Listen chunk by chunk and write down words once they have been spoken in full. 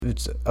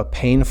it's a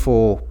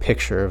painful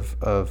picture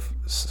of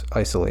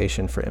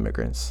isolation for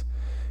immigrants.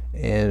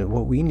 And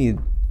what we need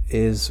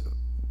is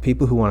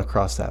people who want to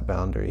cross that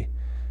boundary,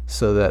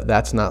 so that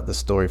that's not the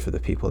story for the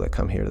people that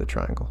come here to the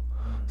Triangle.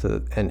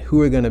 So, and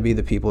who are going to be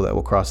the people that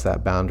will cross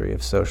that boundary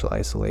of social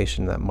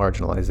isolation, that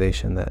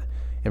marginalization that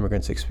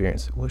immigrants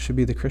experience? Well, it should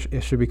be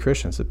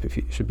Christians.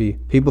 It should be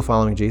people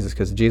following Jesus,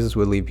 because Jesus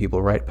would lead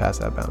people right past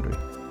that boundary.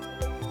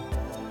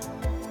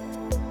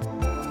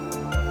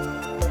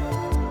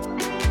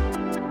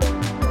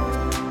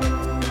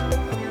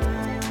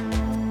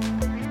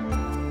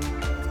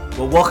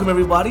 Well, welcome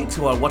everybody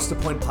to our What's the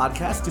Point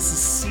podcast. This is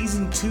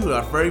season 2,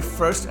 our very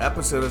first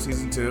episode of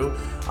season 2.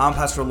 I'm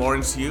Pastor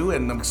Lawrence Yu,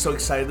 and I'm so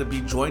excited to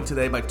be joined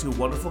today by 2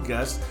 wonderful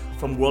guests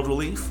from World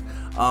Relief.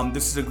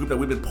 This is a group that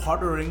we've been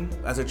partnering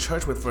as a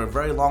church with for a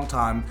very long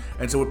time,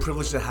 and so we're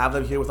privileged to have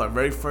them here with our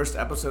very first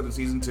episode of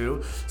season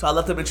 2. So I'll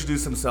let them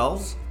introduce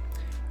themselves.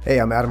 Hey,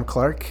 I'm Adam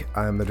Clark.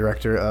 I'm the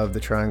director of the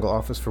Triangle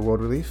Office for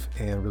World Relief,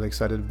 and really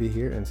excited to be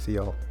here and see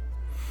y'all.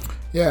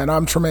 Yeah, and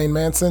I'm Tremaine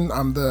Manson.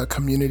 I'm the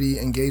Community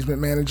Engagement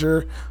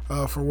Manager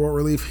for World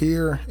Relief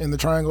here in the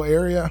Triangle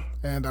area,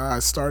 and I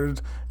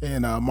started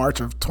in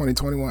March of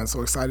 2021,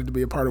 so excited to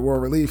be a part of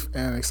World Relief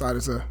and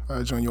excited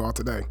to join you all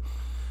today.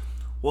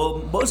 Well,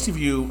 most of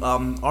you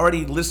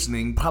already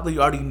listening probably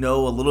already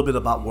know a little bit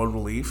about World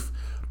Relief,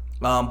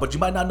 but you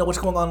might not know what's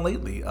going on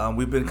lately.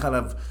 We've been kind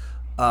of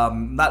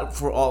not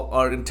for all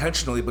or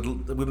intentionally, but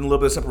we've been a little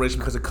bit of separation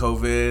because of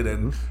COVID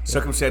and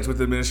circumstance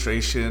with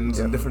administrations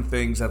and different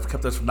things that have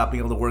kept us from not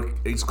being able to work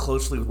as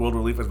closely with World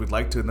Relief as we'd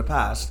like to in the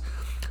past.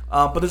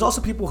 But there's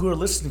also people who are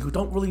listening who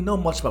don't really know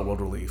much about World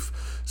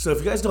Relief. So if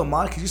you guys don't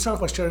mind, could you start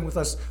off by sharing with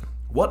us,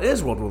 what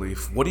is World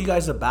Relief? What are you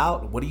guys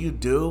about? What do you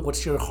do?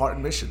 What's your heart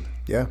and mission?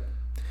 Yeah,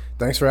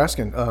 thanks for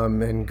asking.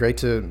 And great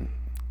to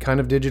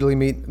kind of digitally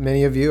meet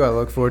many of you. I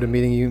look forward to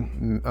meeting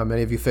you,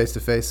 many of you face to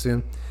face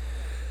soon.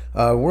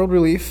 World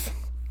Relief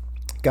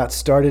got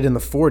started in the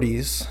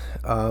 40s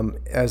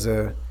as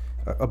a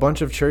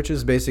bunch of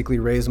churches basically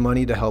raised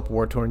money to help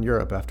war-torn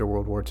Europe after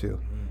World War II.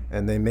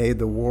 And they made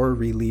the War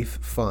Relief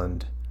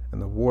Fund.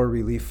 And the War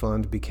Relief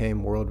Fund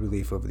became World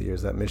Relief over the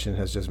years. That mission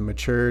has just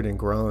matured and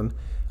grown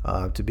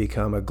to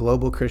become a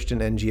global Christian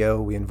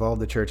NGO. We involve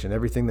the church in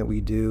everything that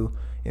we do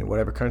in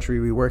whatever country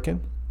we work in.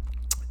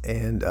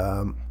 And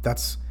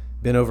that's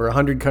been over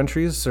 100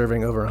 countries,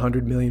 serving over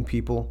 100 million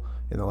people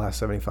in the last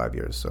 75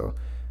 years. So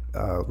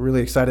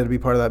really excited to be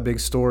part of that big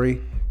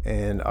story.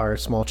 And our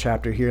small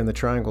chapter here in the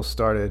Triangle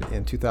started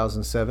in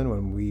 2007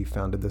 when we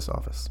founded this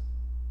office.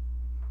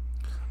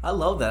 I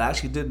love that. I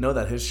actually didn't know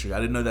that history. I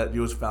didn't know that it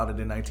was founded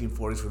in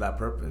 1940s for that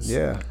purpose.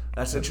 Yeah.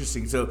 That's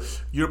interesting. So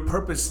your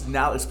purpose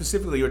now,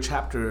 specifically your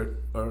chapter,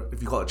 or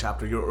if you call it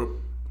chapter, your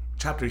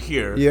chapter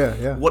here.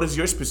 Yeah. What is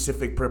your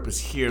specific purpose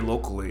here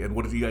locally, and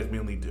what do you guys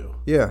mainly do?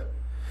 Yeah.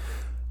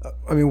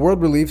 I mean,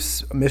 World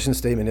Relief's mission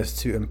statement is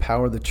to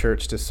empower the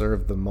church to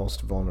serve the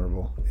most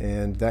vulnerable.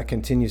 And that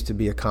continues to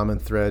be a common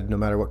thread no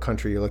matter what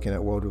country you're looking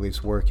at World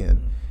Relief's work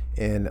in.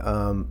 And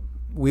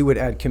we would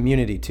add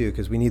community too,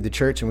 because we need the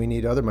church and we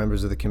need other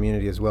members of the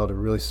community as well to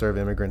really serve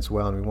immigrants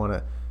well. And we want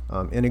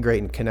to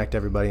integrate and connect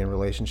everybody in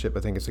relationship.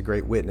 I think it's a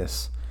great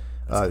witness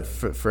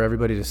for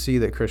everybody to see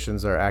that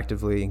Christians are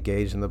actively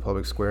engaged in the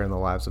public square in the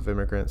lives of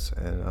immigrants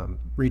and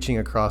reaching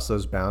across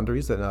those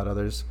boundaries that not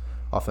others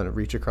often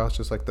reach across,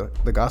 just like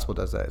the gospel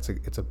does that.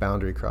 It's a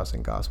boundary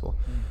crossing gospel.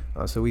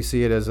 So we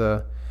see it as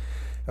a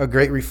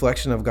great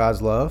reflection of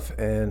God's love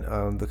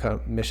and the kind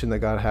of mission that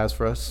God has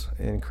for us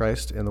in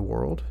Christ in the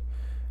world.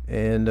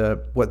 And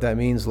what that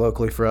means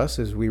locally for us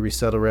is we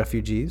resettle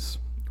refugees.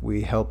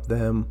 We help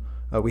them.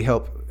 We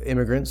help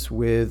immigrants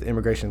with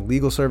immigration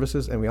legal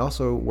services, and we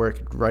also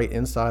work right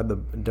inside the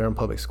Durham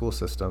public school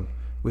system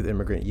with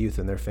immigrant youth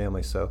and their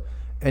families. So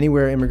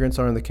anywhere immigrants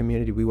are in the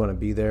community, we want to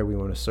be there. We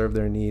want to serve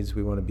their needs.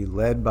 We want to be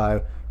led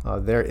by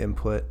their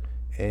input,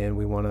 and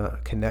we want to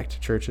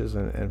connect churches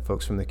and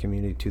folks from the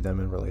community to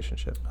them in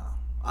relationship.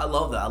 I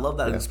love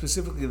that. Yeah. And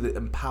specifically the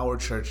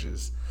empowered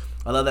churches.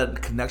 I love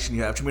that connection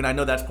you have. I mean, I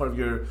know that's part of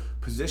your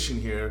position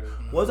here.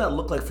 What does that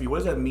look like for you? What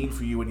does that mean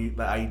for you when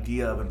the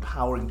idea of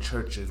empowering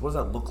churches? What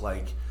does that look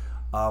like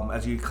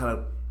as you kind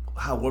of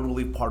how World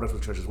Relief partners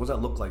with churches? What does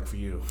that look like for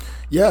you?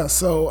 Yeah,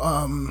 so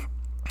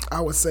I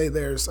would say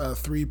there's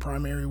 3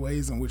 primary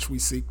ways in which we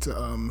seek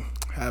to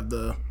have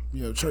the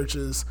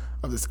churches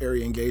of this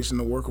area engaged in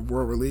the work of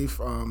World Relief.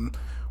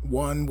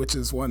 One, which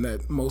is one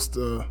that most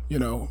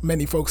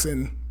many folks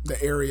in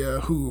the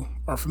area who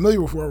are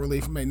familiar with World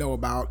Relief may know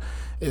about,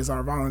 is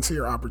our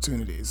volunteer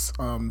opportunities.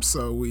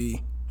 So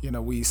we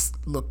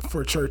look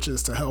for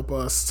churches to help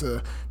us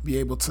to be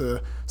able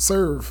to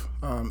serve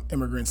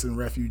immigrants and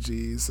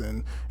refugees,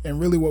 and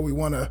really what we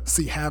want to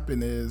see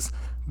happen is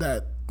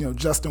that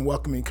just and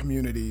welcoming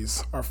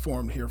communities are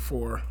formed here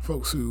for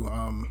folks who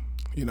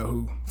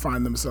who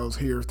find themselves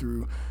here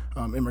through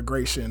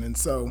immigration. And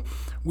so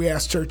we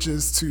ask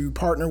churches to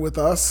partner with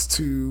us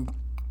to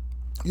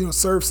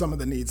serve some of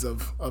the needs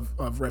of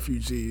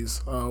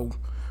refugees.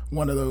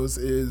 One of those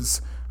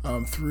is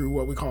through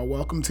what we call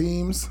welcome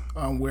teams,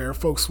 where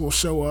folks will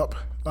show up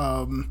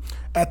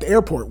at the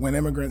airport when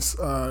immigrants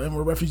and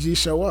when refugees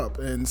show up,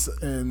 and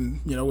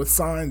with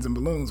signs and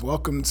balloons,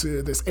 welcome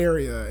to this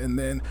area, and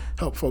then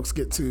help folks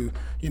get to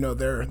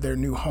their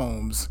new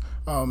homes.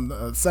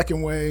 The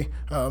second way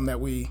that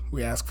we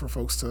ask for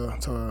folks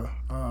to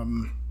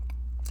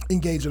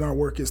engage in our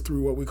work is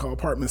through what we call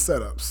apartment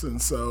setups. And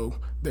so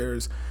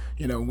there's,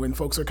 when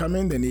folks are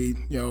coming, they need,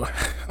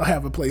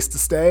 have a place to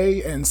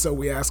stay. And so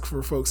we ask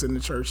for folks in the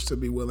church to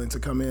be willing to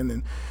come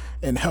in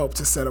and help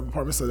to set up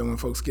apartments so that when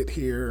folks get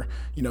here,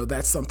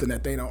 that's something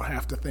that they don't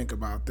have to think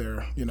about.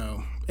 They're,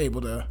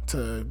 able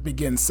to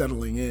begin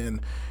settling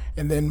in.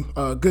 And then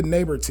good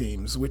neighbor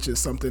teams, which is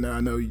something that I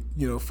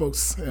know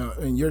folks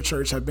in your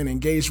church have been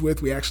engaged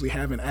with. We actually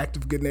have an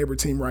active good neighbor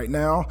team right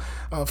now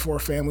for a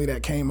family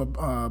that came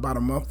about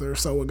a month or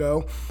so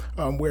ago,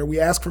 where we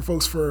ask for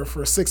folks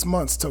for 6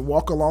 months to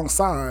walk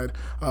alongside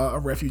a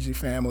refugee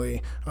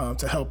family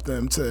to help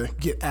them to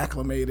get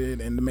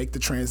acclimated and to make the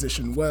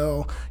transition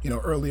well.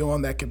 Early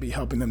on, that could be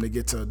helping them to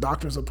get to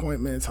doctor's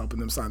appointments, helping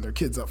them sign their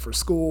kids up for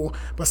school.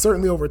 But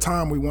certainly over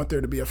time, we want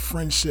there to be a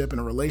friendship and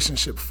a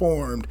relationship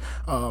formed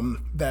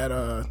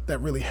that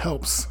really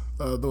helps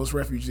those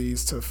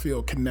refugees to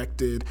feel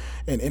connected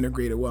and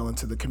integrated well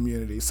into the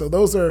community. So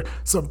those are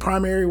some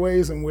primary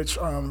ways in which,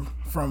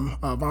 from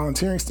a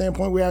volunteering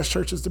standpoint, we ask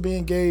churches to be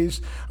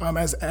engaged.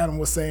 As Adam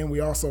was saying, we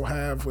also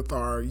have with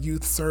our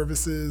youth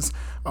services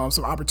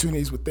some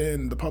opportunities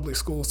within the public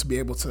schools to be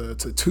able to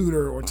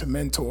tutor or to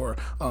mentor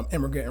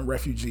immigrant and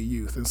refugee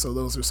youth. And so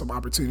those are some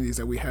opportunities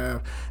that we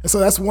have. And so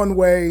that's one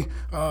way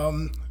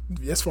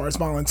as far as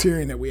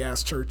volunteering that we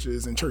ask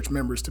churches and church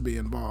members to be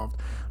involved.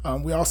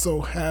 We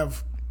also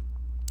have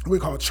we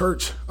call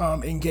church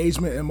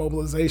engagement and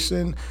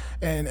mobilization.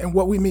 And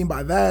what we mean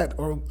by that,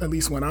 or at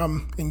least when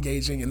I'm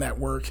engaging in that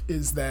work,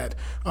 is that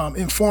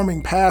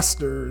informing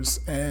pastors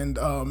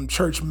and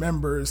church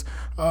members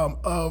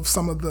of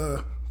some of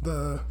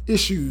the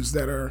issues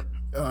that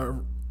are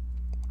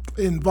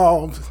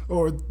involved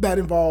or that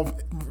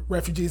involve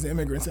refugees and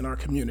immigrants in our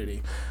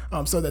community,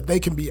 so that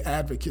they can be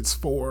advocates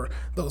for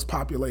those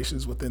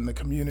populations within the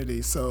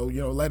community. So,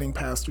 letting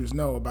pastors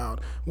know about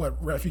what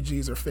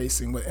refugees are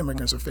facing, what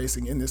immigrants are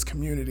facing in this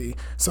community,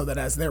 so that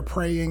as they're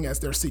praying, as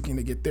they're seeking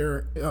to get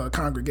their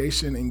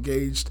congregation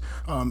engaged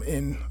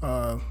in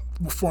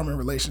forming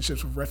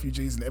relationships with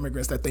refugees and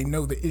immigrants, that they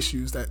know the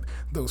issues that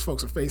those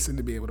folks are facing,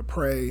 to be able to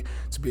pray,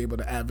 to be able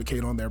to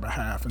advocate on their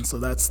behalf. And so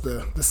that's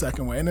the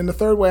second way. And then the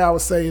third way I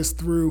would say is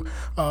through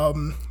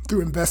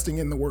investing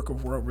in the work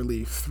of World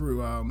Relief,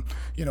 through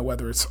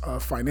whether it's a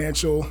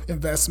financial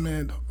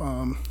investment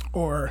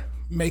or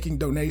making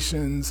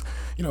donations,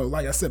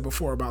 like I said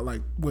before about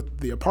like with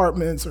the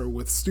apartments or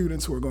with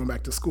students who are going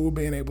back to school,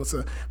 being able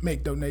to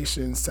make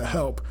donations to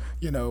help,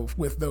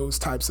 with those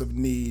types of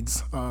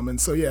needs. And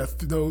so,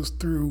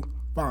 through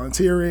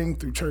volunteering,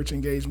 through church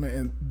engagement,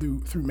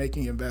 and through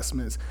making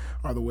investments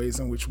are the ways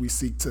in which we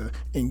seek to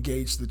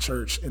engage the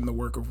church in the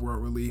work of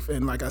World Relief.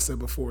 And like I said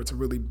before, to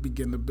really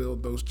begin to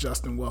build those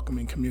just and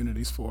welcoming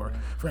communities for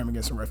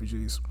immigrants and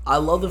refugees. I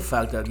love the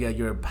fact that,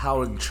 you're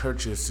empowering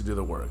churches to do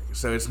the work.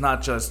 So it's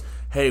not just,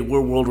 hey,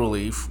 we're World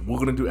Relief, we're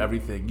going to do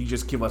everything, you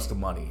just give us the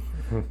money.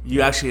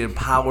 You actually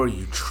empower,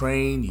 you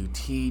train, you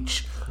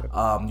teach,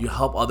 you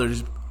help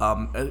others.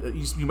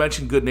 You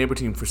mentioned Good Neighbor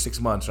Team for 6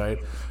 months, right?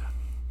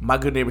 My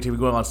Good Neighbor Team, we're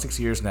going on 6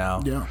 years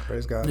now. Yeah,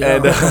 praise God. Yeah.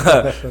 And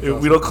awesome.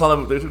 We don't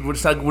call them.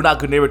 We're not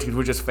Good Neighbor Teams.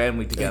 We're just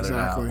family together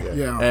exactly. now.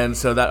 Yeah. And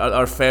so that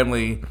our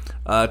family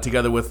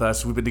together with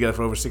us, we've been together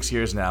for over 6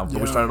 years now.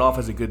 But we started off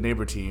as a Good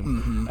Neighbor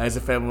Team, as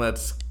a family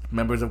that's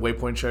members of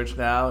Waypoint Church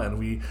now, and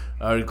we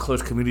are in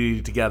close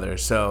community together.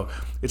 So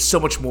it's so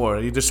much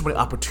more. There's so many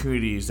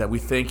opportunities that we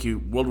thank you,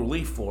 World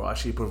Relief, for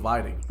actually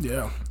providing.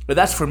 Yeah. And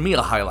that's for me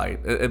a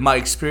highlight. In my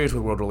experience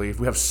with World Relief,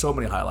 we have so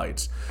many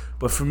highlights.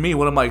 But for me,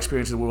 one of my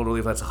experiences with World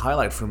Relief that's a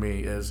highlight for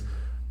me is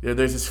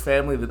there's this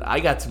family that I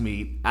got to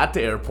meet at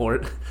the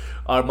airport.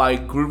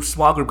 My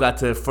small group got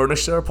to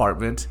furnish their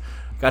apartment,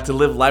 got to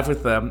live life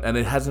with them, and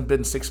it hasn't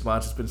been 6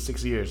 months, it's been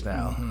 6 years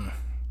now. Mm-hmm.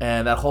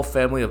 And that whole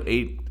family of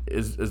 8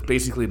 is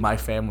basically my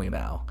family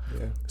now.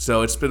 Yeah.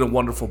 So it's been a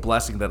wonderful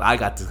blessing that I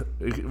got to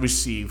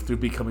receive through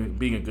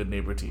being a Good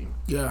Neighbor Team.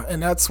 Yeah,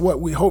 and that's what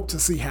we hope to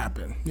see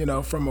happen.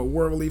 From a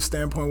World Relief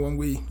standpoint, when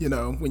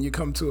when you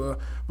come to a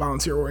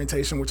volunteer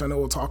orientation, which I know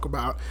we'll talk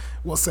about,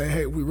 we'll say,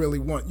 hey, we really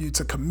want you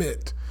to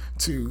commit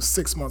to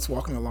 6 months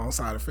walking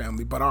alongside a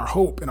family. But our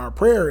hope and our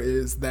prayer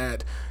is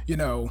that,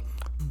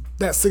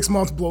 that 6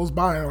 months blows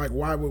by and like,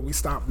 why would we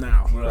stop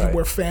now? Right.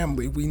 We're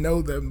family. We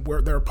know them.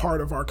 They're a part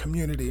of our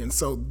community. And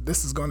so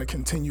this is going to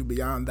continue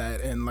beyond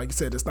that. And like you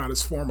said, it's not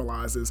as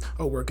formalized as,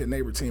 we're a Good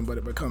Neighbor Team, but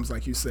it becomes,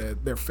 like you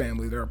said, they're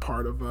family. They're a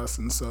part of us.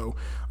 And so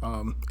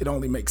it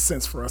only makes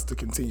sense for us to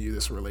continue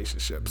this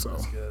relationship. So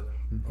that's good.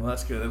 Well,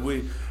 that's good. And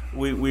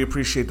we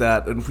appreciate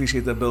that and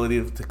appreciate the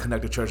ability to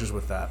connect the churches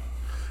with that.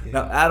 Yeah.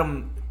 Now,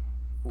 Adam,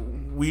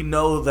 we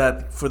know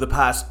that for the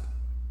past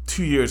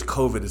 2 years,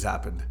 COVID has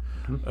happened.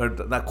 Or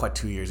not quite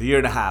 2 years, a year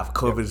and a half.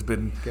 COVID has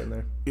been getting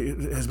there.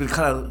 It has been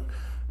kind of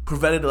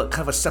prevented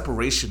kind of a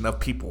separation of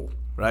people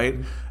right?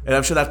 And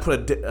I'm sure that's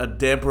put a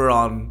damper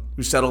on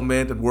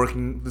resettlement and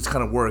working this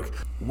kind of work.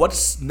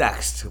 What's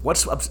next?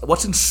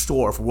 What's in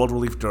store for World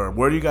Relief Durham?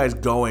 Where are you guys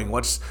going?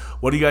 What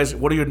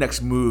are your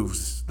next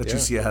moves that you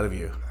see ahead of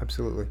you?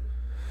 Absolutely.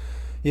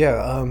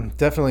 Yeah,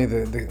 definitely.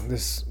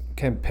 This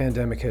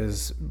pandemic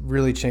has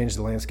really changed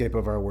the landscape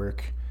of our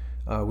work.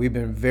 We've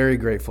been very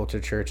grateful to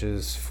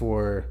churches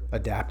for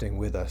adapting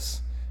with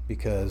us,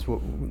 because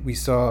what we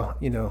saw,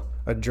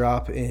 a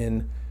drop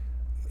in,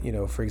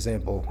 for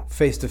example,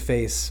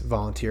 face-to-face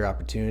volunteer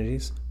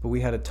opportunities, but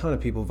we had a ton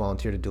of people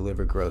volunteer to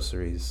deliver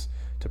groceries,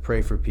 to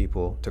pray for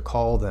people, to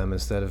call them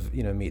instead of,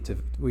 meet.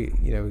 We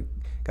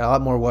got a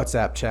lot more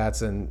WhatsApp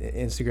chats and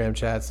Instagram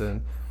chats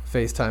and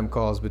FaceTime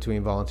calls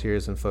between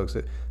volunteers and folks.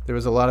 There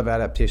was a lot of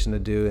adaptation to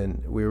do,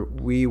 and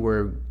we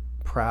were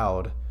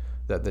proud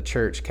that the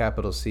church,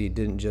 capital C,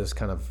 didn't just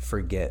kind of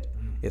forget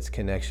its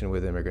connection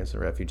with immigrants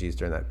and refugees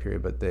during that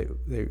period, but they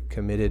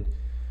committed.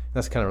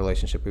 That's the kind of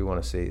relationship we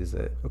want to see, is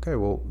that, okay,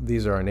 well,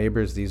 these are our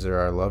neighbors, these are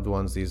our loved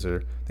ones, these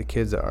are the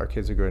kids that our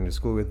kids are going to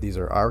school with, these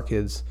are our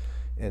kids.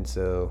 And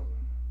so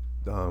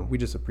we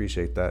just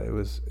appreciate that. It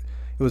was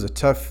a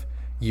tough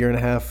year and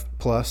a half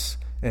plus,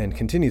 and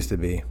continues to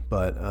be,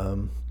 but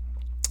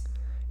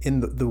in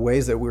the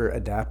ways that we're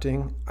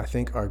adapting, I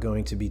think, are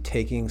going to be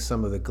taking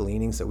some of the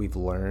gleanings that we've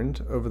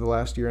learned over the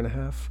last year and a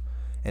half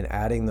and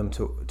adding them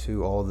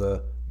to all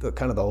the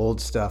kind of the old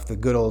stuff, the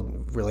good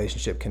old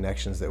relationship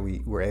connections that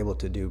we were able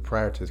to do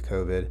prior to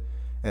COVID,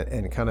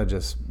 and kind of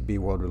just be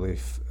World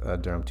Relief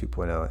Durham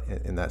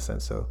 2.0 in that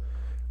sense. So,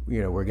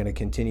 we're going to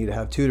continue to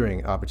have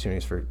tutoring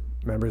opportunities for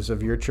members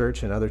of your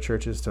church and other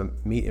churches to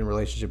meet in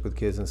relationship with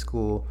kids in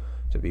school,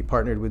 to be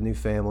partnered with new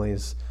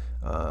families,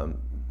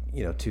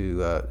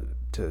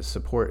 to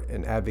support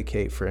and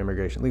advocate for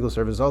immigration legal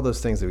services, all those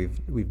things that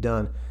we've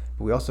done.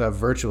 But we also have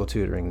virtual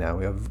tutoring now.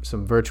 We have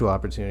some virtual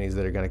opportunities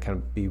that are going to kind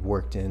of be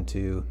worked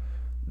into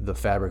the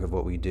fabric of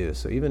what we do.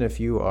 So even if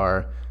you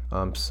are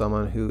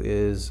someone who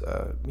is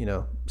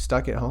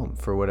stuck at home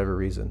for whatever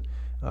reason,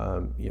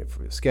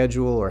 for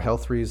schedule or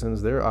health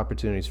reasons, there are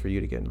opportunities for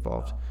you to get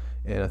involved.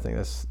 And I think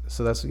that's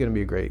going to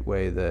be a great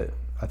way that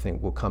I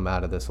think we'll come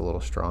out of this a little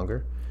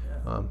stronger.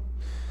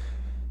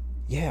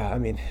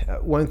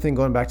 One thing,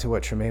 going back to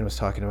what Tremaine was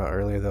talking about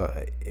earlier, though,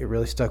 it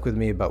really stuck with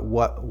me about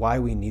why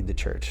we need the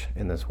church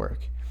in this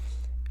work.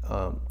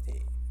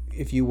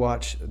 If you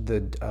watch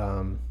the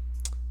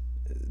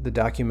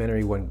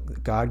documentary When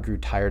God Grew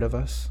Tired of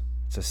Us,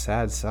 it's a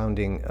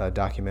sad-sounding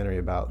documentary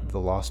about the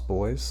lost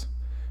boys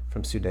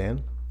from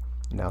Sudan,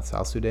 now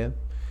South Sudan.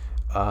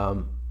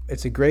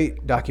 It's a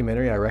great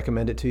documentary. I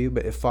recommend it to you,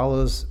 but it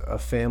follows a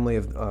family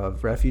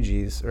of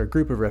refugees, or a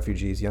group of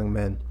refugees, young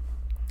men,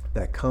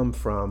 that come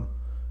from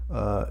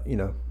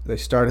they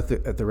start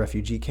at the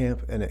refugee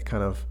camp, and it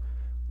kind of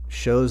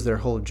shows their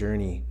whole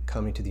journey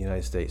coming to the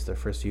United States, their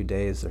first few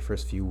days, their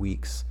first few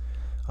weeks.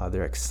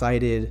 They're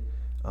excited.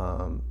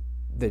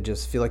 They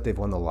just feel like they've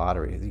won the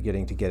lottery. They're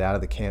getting to get out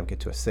of the camp, get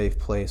to a safe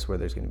place where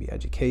there's going to be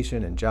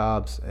education and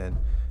jobs and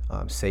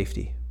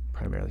safety,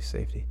 primarily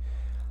safety.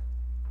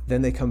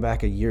 Then they come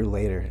back a year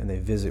later and they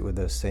visit with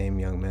those same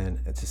young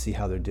men and to see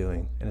how they're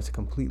doing. And it's a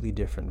completely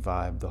different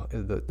vibe.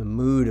 The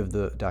mood of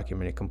the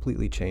documentary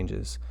completely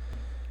changes.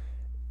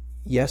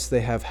 Yes,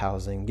 they have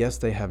housing. Yes,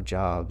 they have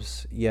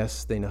jobs.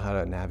 Yes, they know how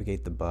to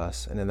navigate the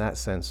bus. And in that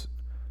sense,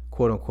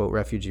 quote unquote,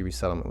 refugee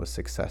resettlement was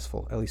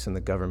successful, at least in the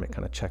government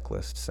kind of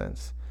checklist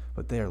sense.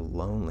 But they are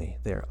lonely.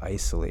 They are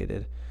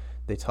isolated.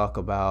 They talk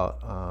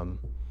about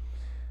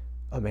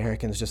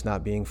Americans just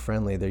not being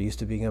friendly. They're used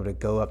to being able to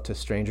go up to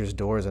strangers'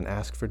 doors and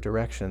ask for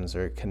directions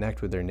or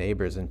connect with their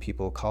neighbors, and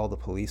people call the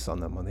police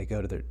on them when they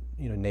go to their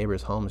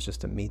neighbors' homes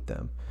just to meet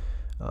them.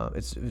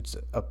 It's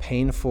a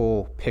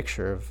painful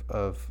picture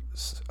of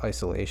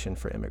isolation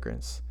for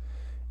immigrants.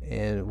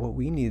 And what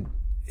we need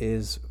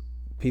is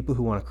people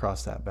who want to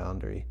cross that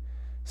boundary,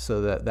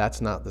 so that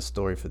that's not the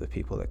story for the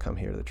people that come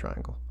here to the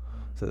Triangle.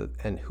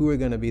 And who are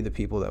going to be the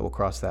people that will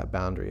cross that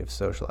boundary of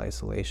social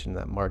isolation,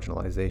 that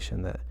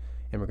marginalization that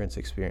immigrants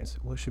experience?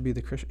 Well, it should be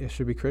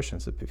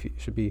Christians. It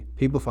should be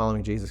people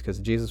following Jesus, because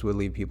Jesus would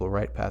lead people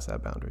right past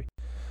that boundary.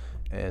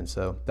 And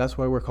so that's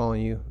why we're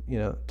calling you,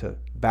 to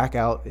back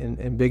out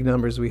in big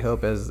numbers, we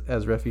hope,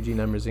 as refugee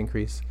numbers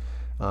increase,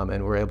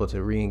 and we're able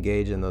to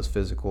re-engage in those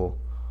physical,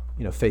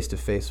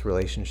 face-to-face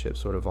relationships,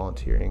 sort of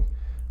volunteering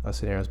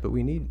scenarios. But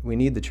we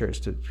need the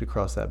church to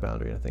cross that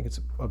boundary. And I think it's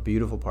a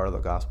beautiful part of the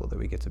gospel that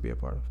we get to be a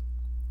part of.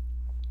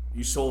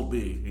 You sold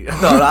me.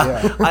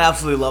 I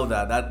absolutely love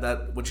that.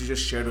 That what you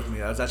just shared with me.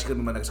 That was actually going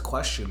to be my next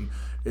question: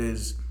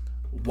 is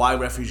why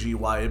refugee,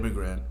 why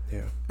immigrant?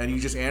 Yeah. And you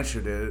just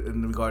answered it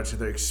in regards to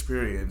their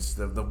experience,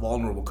 the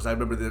vulnerable. Because I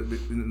remember in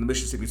the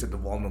mission statement you said the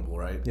vulnerable,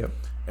 right? Yep.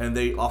 And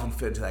they often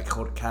fit into that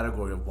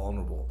category of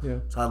vulnerable. Yeah.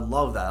 So I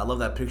love that. I love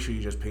that picture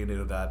you just painted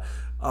of that.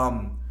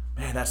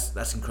 Man,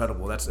 that's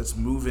incredible. It's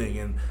moving,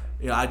 and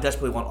I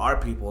desperately want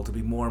our people to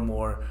be more and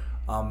more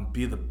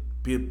be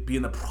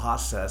in the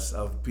process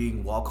of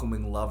being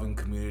welcoming, loving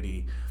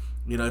community.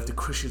 if the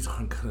Christians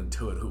aren't going to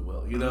do it, who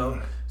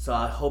will? So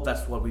I hope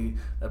that's what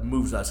that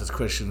moves us as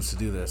Christians to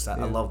do this. I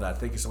love that.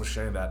 Thank you so much for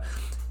sharing that.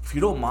 If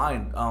you don't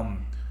mind,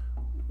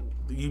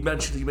 you made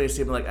a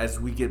statement like as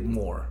we get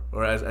more,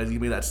 or as you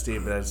made that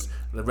statement, as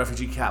the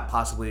refugee cap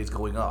possibly is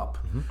going up.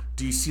 Mm-hmm.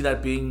 Do you see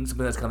that being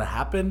something that's going to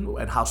happen,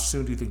 and how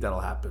soon do you think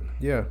that'll happen?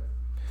 Yeah.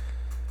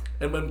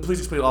 And please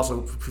explain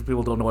also, for people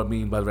who don't know what I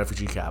mean by the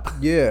refugee cap.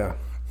 Yeah.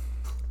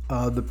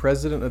 The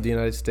President of the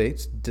United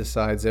States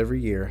decides every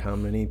year how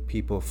many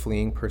people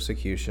fleeing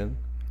persecution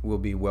will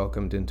be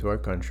welcomed into our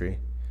country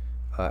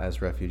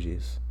as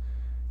refugees.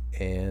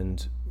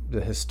 And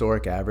the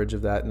historic average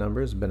of that number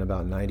has been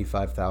about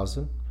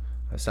 95,000.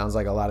 It sounds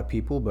like a lot of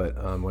people, but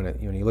when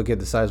you look at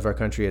the size of our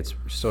country, it's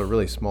still a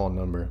really small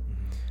number,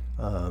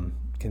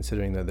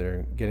 considering that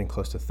they're getting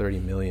close to 30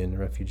 million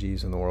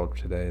refugees in the world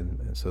today.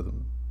 And so the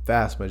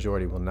vast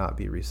majority will not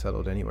be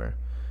resettled anywhere.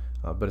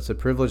 But it's a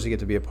privilege to get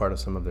to be a part of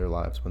some of their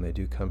lives when they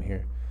do come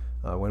here.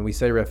 When we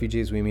say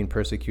refugees, we mean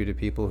persecuted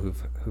people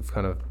who've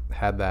kind of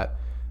had that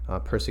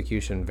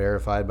persecution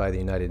verified by the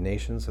United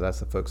Nations. So that's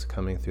the folks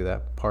coming through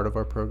that part of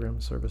our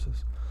program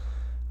services.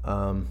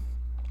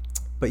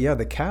 But yeah,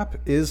 the cap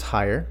is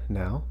higher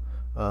now.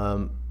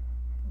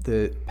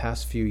 The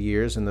past few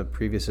years in the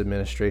previous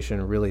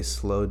administration really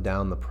slowed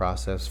down the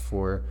process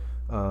for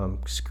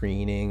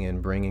screening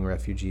and bringing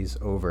refugees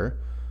over.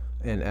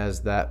 And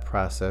as that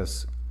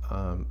process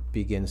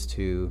begins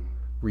to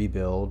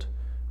rebuild,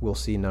 we'll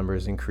see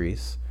numbers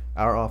increase.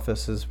 Our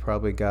office has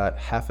probably got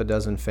half a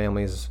dozen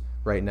families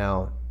right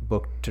now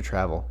booked to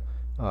travel,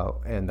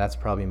 and that's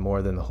probably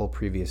more than the whole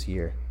previous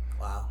year.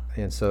 Wow.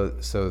 And so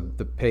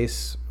the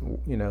pace,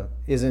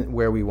 isn't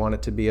where we want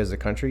it to be as a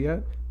country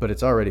yet, but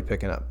it's already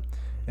picking up.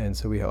 And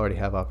so we already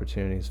have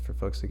opportunities for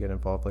folks to get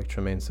involved. Like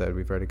Tremaine said,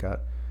 we've already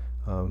got,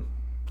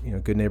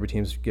 Good Neighbor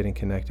teams getting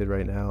connected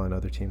right now, and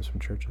other teams from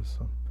churches.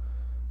 So,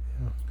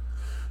 yeah.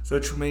 So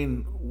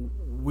Tremaine,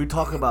 we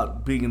talk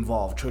about being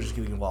involved, churches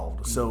getting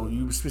involved. So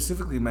you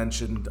specifically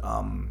mentioned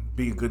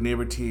being Good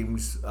Neighbor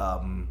teams,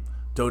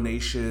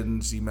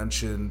 donations. You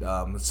mentioned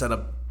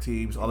setup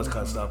teams, all this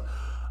kind of stuff.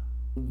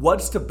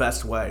 What's the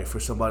best way for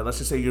somebody? Let's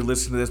just say you're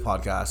listening to this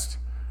podcast,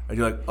 and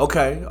you're like,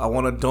 okay, I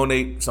want to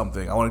donate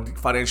something. I want to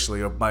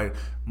financially, or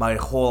my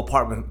whole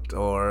apartment,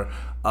 or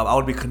I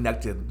want to be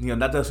connected.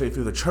 Not necessarily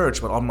through the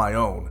church, but on my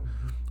own.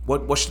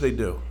 What should they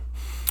do?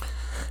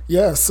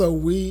 Yeah, so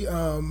we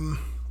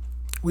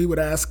would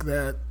ask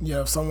that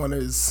if someone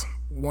is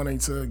wanting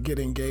to get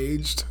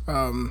engaged,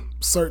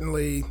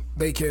 certainly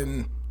they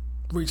can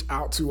reach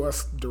out to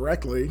us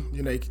directly.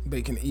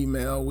 They can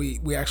email.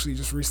 We actually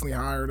just recently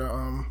hired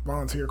a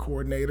volunteer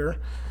coordinator.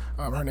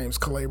 Her name's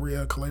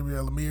Calabria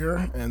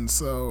Lemire, and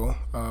so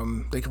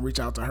they can reach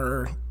out to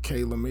her,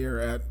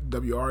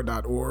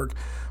 klemire@wr.org.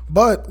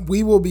 But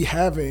we will be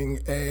having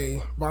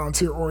a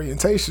volunteer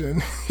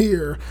orientation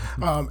here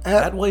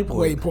at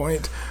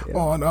Waypoint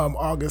on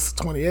August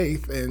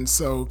 28th, and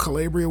so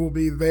Calabria will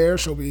be there.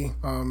 She'll be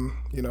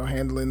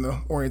handling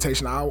the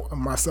orientation.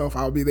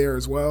 I'll be there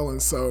as well,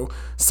 and so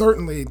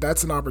certainly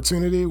that's an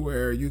opportunity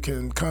where you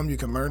can come, you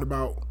can learn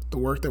about the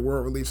work that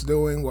World Relief's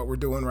doing, what we're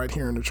doing right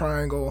here in the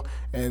Triangle,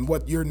 and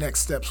what your next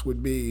steps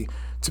would be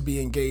to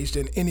be engaged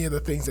in any of the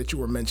things that you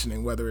were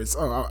mentioning, whether it's,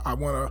 I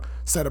want to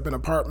set up an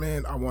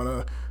apartment, I want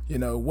to,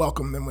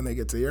 welcome them when they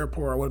get to the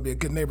airport, I want to be a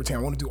good neighbor team,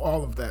 I want to do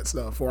all of that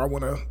stuff, or I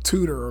want to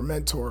tutor or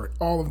mentor,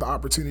 all of the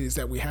opportunities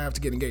that we have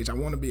to get engaged. I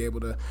want to be able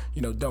to,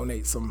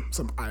 donate some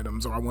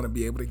items, or I want to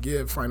be able to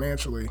give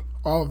financially.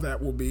 All of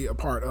that will be a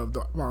part of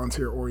the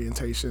volunteer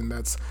orientation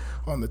that's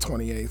on the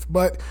 28th.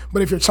 But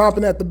if you're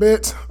chomping at the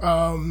bit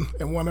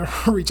and want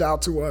to reach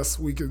out to us,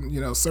 we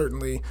can,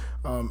 certainly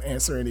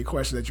answer any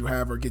question that you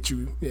have or get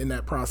you in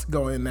that process,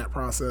 go in that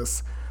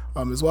process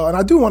as well. And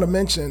I do want to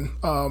mention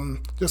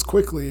just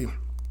quickly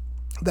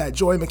that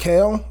Joy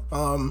McHale,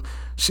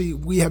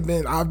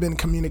 I've been in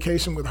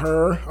communication with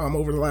her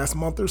over the last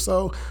month or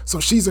so.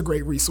 So she's a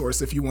great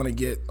resource if you want to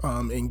get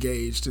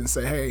engaged and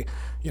say, hey,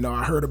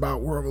 I heard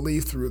about World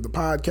Relief through the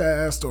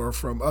podcast or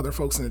from other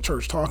folks in the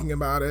church talking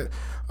about it.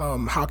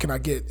 How can I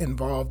get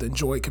involved? And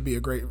Joy could be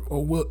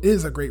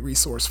is a great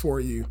resource for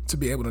you to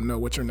be able to know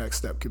what your next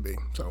step could be.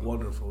 So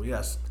wonderful.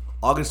 Yes.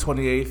 August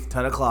 28th,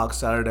 10 o'clock,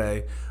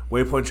 Saturday,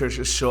 Waypoint Church.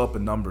 Just show up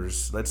in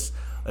numbers. Let's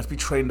be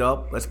trained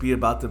up. Let's be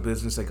about the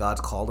business that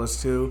God's called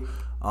us to.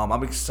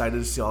 I'm excited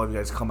to see all of you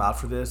guys come out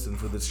for this and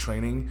for this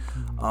training.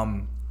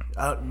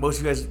 Most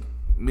of you guys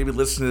maybe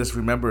listening to this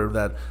remember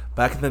that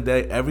back in the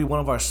day, every one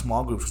of our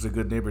small groups was a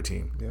Good Neighbor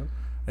team. Yeah.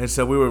 And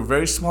so we were a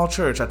very small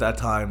church at that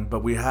time,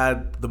 but we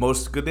had the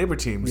most Good Neighbor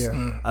teams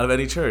out of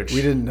any church.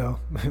 We didn't know.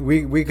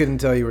 We couldn't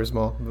tell you were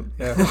small. But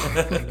yeah,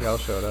 y'all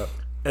showed up.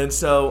 And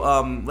so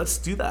let's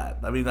do that.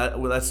 I mean,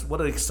 that's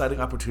what an exciting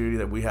opportunity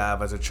that we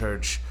have as a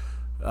church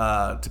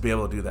to be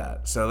able to do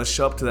that. So let's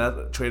show up to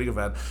that training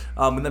event.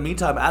 In the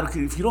meantime, Adam,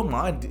 if you don't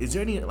mind, is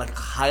there any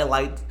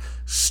highlight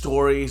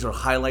stories or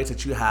highlights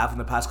that you have in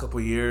the past couple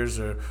of years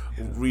or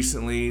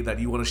recently that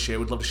you want to share?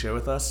 Would love to share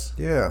with us.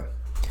 Yeah.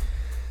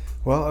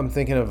 Well, I'm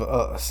thinking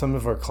of some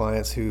of our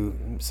clients who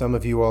some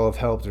of you all have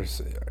helped, or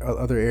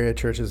other area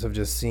churches have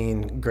just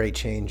seen great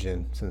change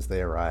in since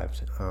they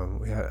arrived.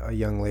 We had a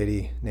young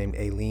lady named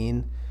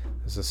Aileen.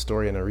 There's a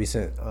story in a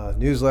recent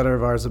newsletter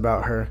of ours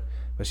about her,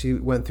 but she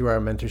went through our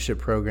mentorship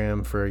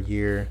program for a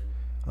year.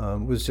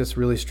 Was just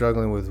really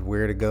struggling with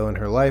where to go in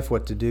her life,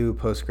 what to do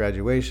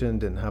post-graduation,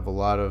 didn't have a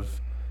lot of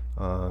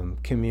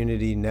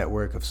community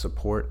network of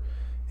support,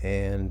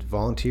 and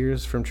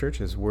volunteers from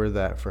churches were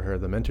that for her.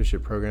 The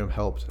mentorship program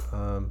helped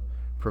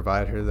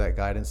provide her that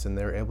guidance, and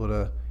they were able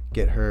to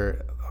get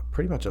her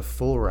pretty much a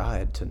full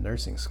ride to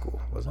nursing school.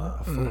 Wasn't it?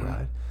 A full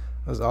ride.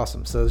 That was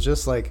awesome. So it's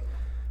just like,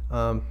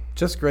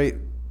 just great.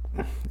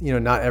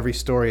 Not every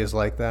story is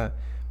like that,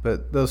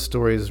 but those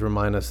stories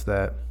remind us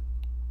that,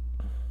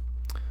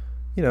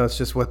 it's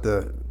just what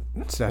the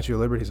Statue of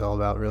Liberty is all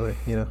about, really.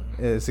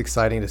 It's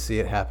exciting to see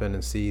it happen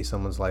and see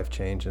someone's life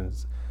change, and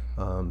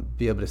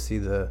be able to see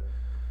the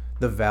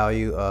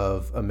value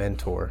of a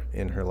mentor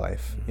in her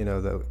life,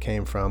 that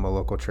came from a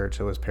local church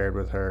that was paired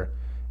with her,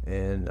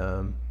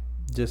 and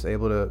just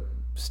able to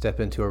step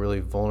into a really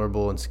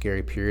vulnerable and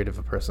scary period of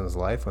a person's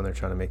life when they're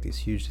trying to make these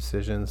huge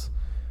decisions,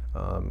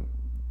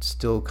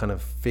 still kind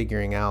of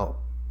figuring out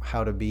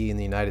how to be in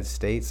the United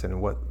States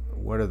and what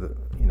are the,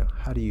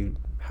 how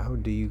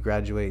do you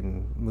graduate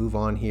and move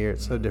on here?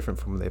 It's so different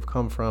from where they've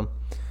come from.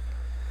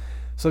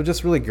 So I'm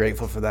just really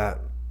grateful for that.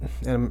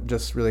 And I'm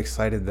just really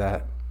excited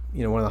that,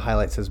 one of the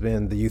highlights has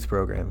been the youth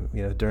program.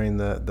 During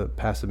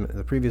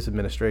the previous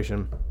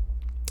administration,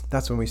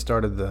 that's when we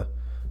started the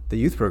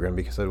youth program,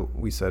 because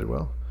we said,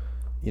 well,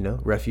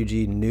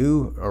 refugee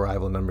new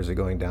arrival numbers are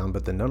going down,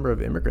 but the number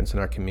of immigrants in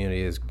our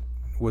community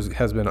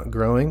has been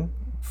growing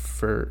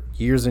for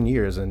years and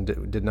years,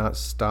 and did not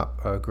stop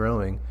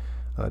growing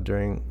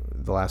during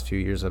the last few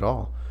years at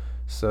all.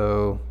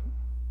 So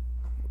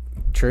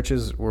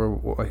churches were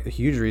a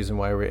huge reason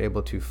why we were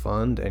able to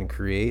fund and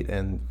create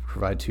and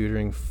provide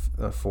tutoring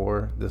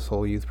for this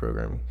whole youth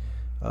program.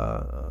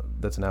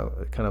 That's now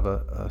kind of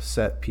a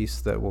set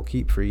piece that we'll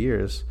keep for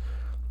years.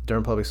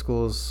 Durham Public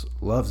Schools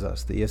loves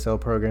us. The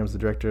ESL programs, the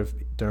director of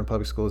Durham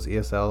Public Schools,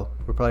 ESL,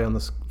 we're probably on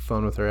the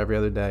phone with her every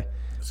other day.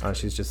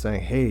 She's just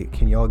saying, hey,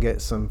 can y'all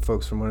get some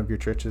folks from one of your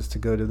churches to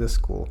go to this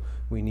school?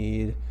 We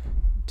need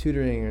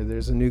tutoring, or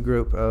there's a new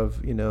group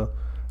of,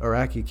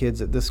 Iraqi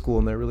kids at this school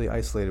and they're really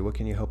isolated. What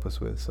can you help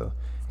us with? So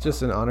it's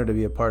just an honor to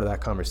be a part of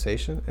that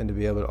conversation, and to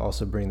be able to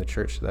also bring the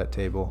church to that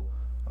table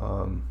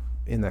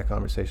in that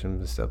conversation,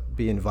 and stuff,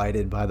 be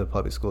invited by the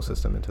public school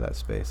system into that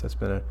space. That's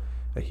been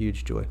a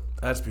huge joy.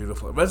 That's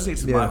beautiful. It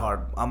resonates in my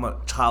heart. I'm a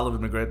child of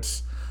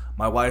immigrants.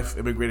 My wife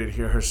immigrated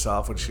here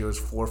herself when she was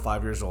 4 or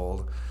 5 years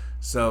old.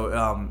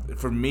 So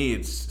for me,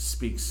 it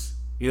speaks,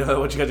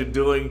 what you guys are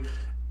doing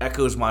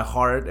echoes my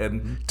heart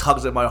and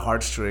tugs at my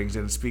heartstrings,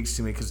 and it speaks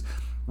to me, because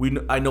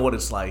I know what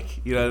it's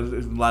like, in a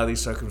lot of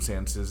these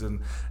circumstances,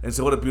 and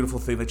so what a beautiful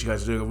thing that you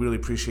guys are doing. I really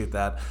appreciate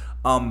that.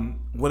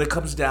 When it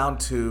comes down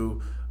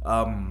to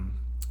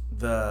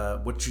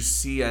what you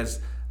see as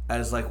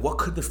like, what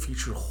could the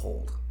future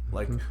hold?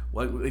 Like,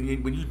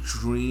 when you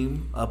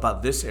dream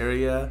about this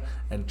area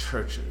and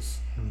churches,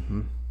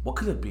 what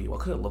could it be? What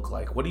could it look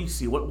like? What do you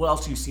see? What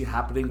else do you see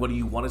happening? What do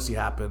you want to see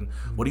happen?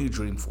 What do you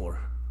dream for?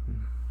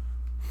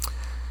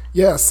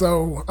 Yeah,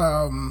 so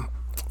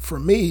for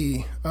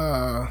me,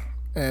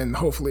 and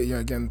hopefully,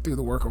 again, through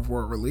the work of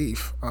World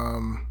Relief,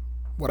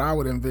 what I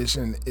would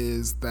envision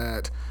is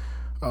that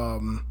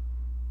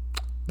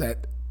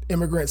that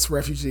immigrants,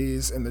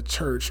 refugees, and the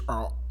church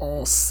are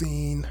all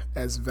seen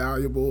as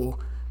valuable,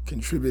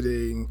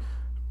 contributing,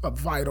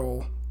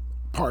 vital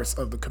parts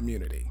of the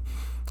community.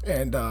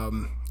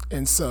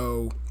 And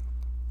so,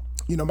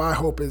 my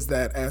hope is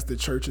that as the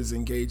church is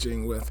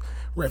engaging with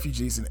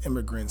refugees and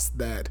immigrants,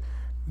 that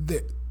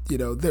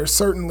there's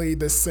certainly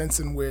this sense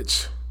in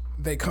which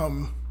they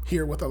come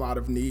here with a lot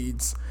of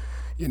needs,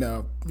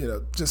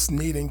 just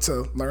needing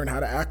to learn how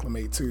to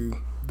acclimate to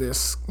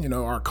this,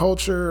 our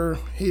culture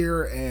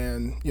here,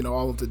 and,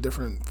 all of the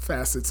different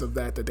facets of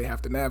that they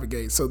have to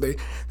navigate. So they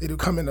do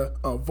come in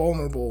a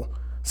vulnerable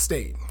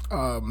state.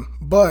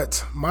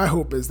 But my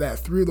hope is that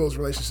through those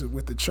relationships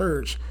with the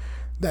church,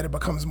 that it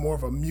becomes more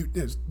of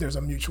there's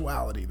a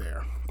mutuality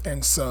there.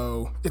 And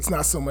so it's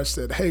not so much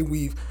that, hey,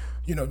 we've,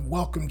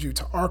 welcomed you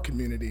to our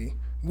community,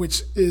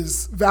 which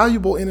is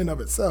valuable in and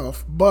of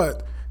itself,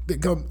 but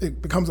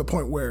it becomes a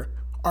point where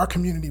our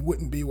community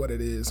wouldn't be what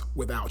it is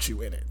without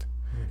you in it.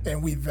 Mm-hmm.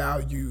 And we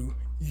value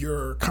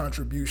your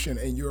contribution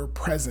and your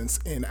presence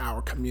in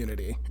our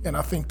community. And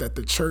I think that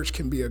the church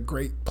can be a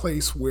great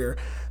place where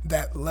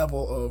that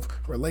level of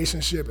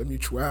relationship and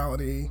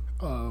mutuality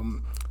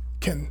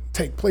can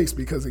take place,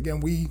 because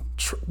again, we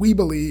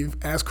believe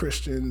as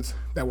Christians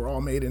that we're all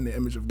made in the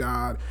image of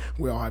God.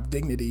 We all have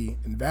dignity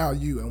and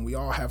value, and we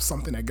all have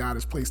something that God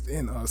has placed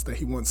in us that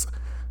he wants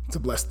to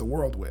bless the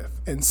world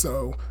with. And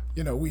so,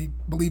 we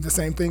believe the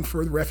same thing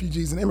for the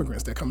refugees and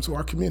immigrants that come to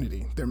our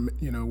community.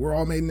 We're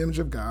all made in the image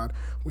of God.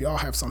 We all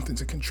have something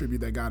to contribute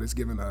that God has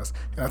given us.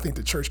 And I think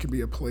the church can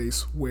be a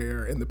place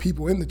where, and the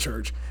people in the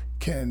church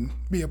can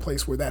be a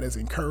place where that is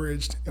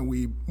encouraged, and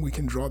we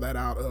can draw that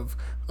out of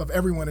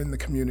everyone in the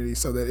community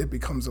so that it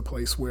becomes a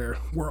place where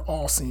we're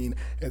all seen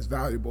as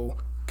valuable,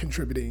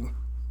 contributing,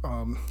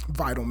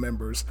 vital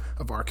members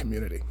of our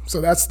community.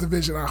 So that's the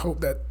vision. I hope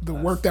that the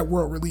work that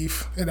World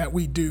Relief and that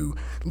we do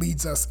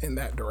leads us in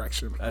that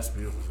direction. That's a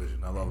beautiful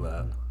vision. I love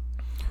that.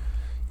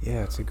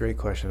 Yeah, it's a great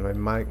question.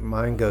 My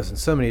mind goes in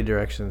so many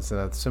directions,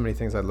 and so many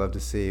things I'd love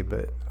to see.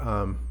 But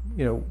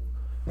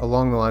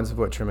along the lines of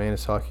what Tremaine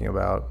is talking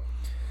about,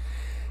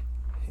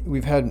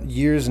 we've had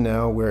years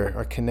now where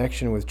our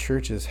connection with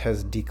churches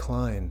has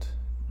declined.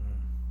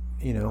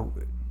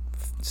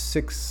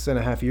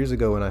 6.5 years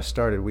ago when I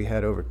started, we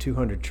had over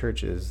 200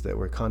 churches that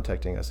were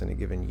contacting us in a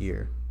given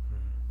year.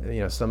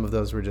 Some of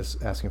those were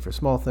just asking for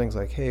small things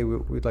like, hey,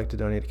 we'd like to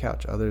donate a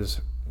couch.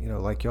 Others,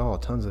 like y'all,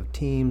 tons of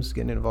teams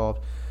getting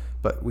involved.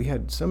 But we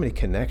had so many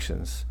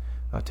connections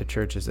to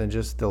churches, and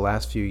just the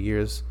last few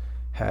years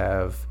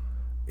have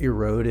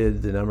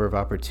eroded the number of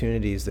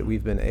opportunities that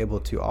we've been able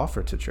to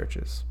offer to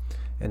churches.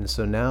 And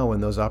so now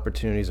when those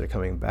opportunities are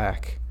coming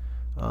back,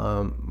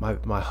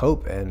 my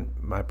hope and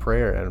my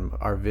prayer and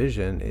our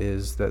vision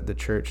is that the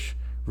church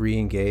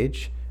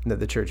re-engage and that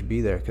the church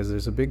be there, because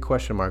there's a big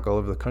question mark all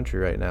over the country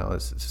right now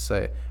is to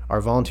say,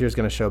 are volunteers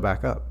going to show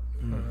back up?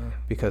 Mm-hmm.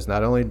 Because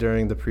not only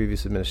during the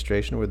previous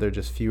administration were there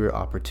just fewer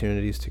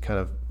opportunities to kind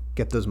of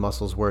get those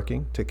muscles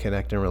working to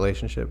connect in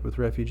relationship with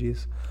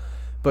refugees,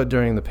 but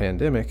during the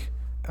pandemic,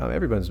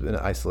 everyone's been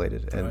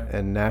isolated,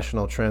 and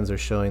national trends are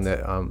showing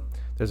that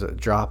there's a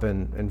drop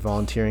in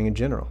volunteering in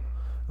general.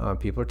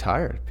 People are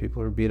tired.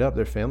 People are beat up.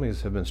 Their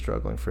families have been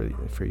struggling for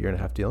a year and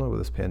a half dealing with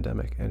this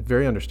pandemic, and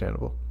very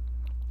understandable.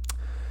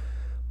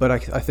 But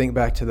I think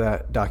back to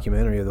that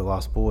documentary of the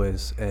Lost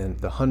Boys and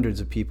the hundreds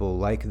of people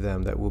like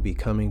them that will be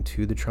coming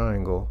to the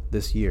Triangle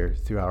this year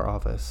through our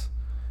office.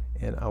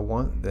 And I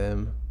want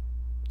them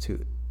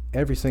to,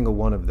 every single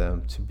one of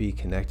them, to be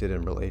connected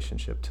in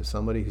relationship to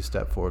somebody who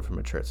stepped forward from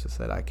a church that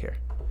said, I care.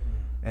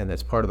 And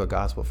that's part of the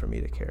gospel for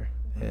me to care.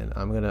 And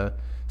I'm going to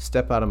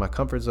step out of my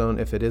comfort zone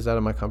if it is out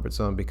of my comfort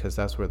zone, because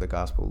that's where the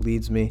gospel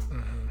leads me.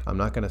 Mm-hmm. I'm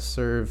not going to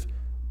serve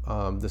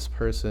this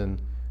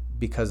person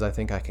because I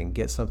think I can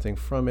get something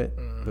from it,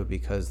 but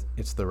because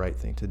it's the right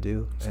thing to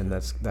do. And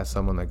that's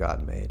someone that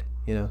God made,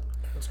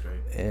 That's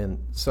great.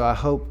 And so I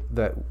hope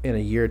that in a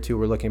year or two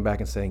we're looking back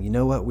and saying, you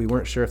know what, we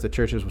weren't sure if the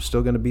churches were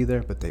still going to be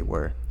there, but they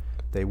were.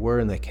 They were,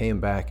 and they came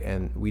back,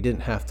 and we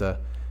didn't have to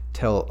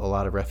tell a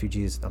lot of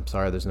refugees, I'm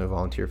sorry, there's no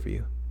volunteer for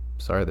you.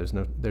 Sorry, there's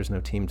no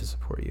team to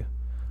support you.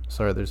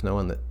 Sorry, there's no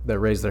one that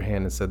raised their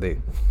hand and said they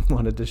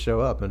wanted to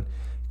show up and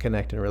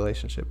connect in a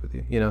relationship with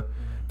you.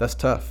 That's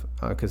tough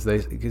because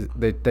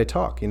they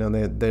talk.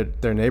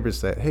 Their neighbors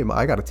say, hey,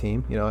 I got a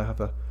team. I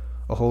have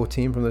a whole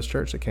team from this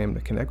church that came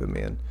to connect with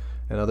me, and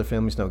other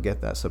families don't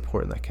get that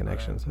support and that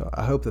connection. Right. So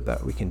I hope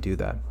that we can do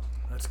that.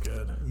 That's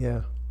good.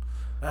 Yeah,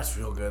 that's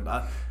real good.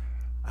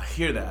 I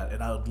hear that,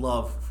 and I would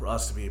love for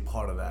us to be a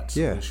part of that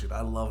solution. Yeah.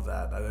 I love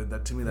that.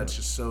 That to me, that's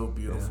just so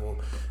beautiful.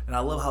 Yeah. And I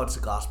love how it's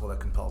the gospel that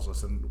compels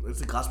us, and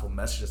it's a gospel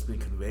message that's being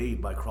conveyed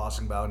by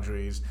crossing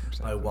boundaries,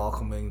 by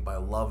welcoming, by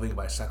loving,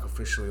 by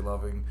sacrificially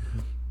loving.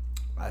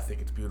 I think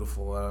it's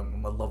beautiful.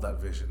 I love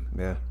that vision.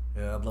 Yeah.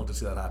 Yeah, I'd love to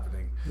see that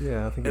happening.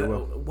 Yeah, I think it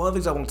will. One of the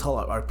things I want to tell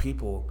our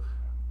people,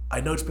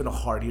 I know it's been a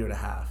hard year and a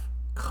half.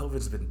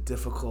 COVID's been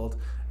difficult.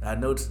 And I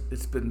know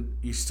it's been,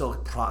 you're still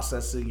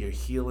processing, you're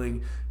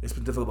healing. It's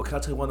been difficult. But can I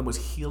tell you one of the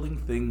most healing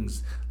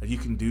things that you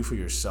can do for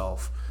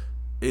yourself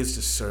is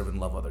to serve and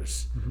love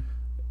others. Mm-hmm.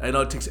 I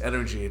know it takes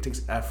energy, it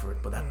takes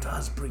effort, but that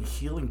does bring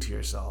healing to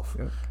yourself.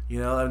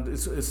 Yeah. And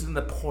it's in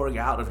the pouring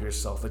out of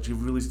yourself that you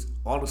really,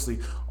 honestly,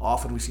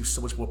 often receive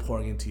so much more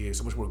pouring into you,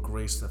 so much more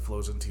grace that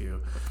flows into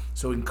you.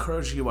 So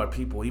encourage you, our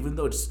people, even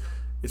though it's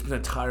been a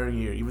tiring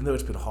year, even though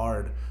it's been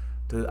hard,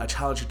 I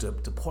challenge you to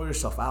pour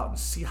yourself out and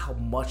see how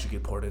much you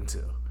get poured into.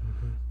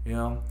 Mm-hmm.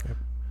 Yep.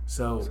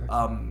 So exactly.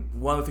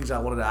 One of the things I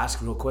wanted to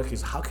ask real quick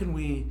is how can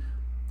we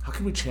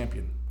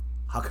champion?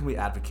 How can we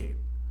advocate?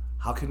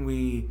 How can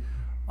we?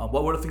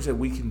 What are the things that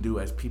we can do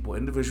as people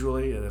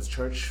individually and as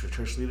church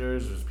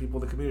leaders, as people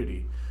in the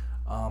community,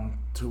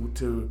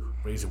 to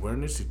raise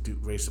awareness, to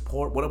raise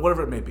support,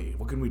 whatever it may be?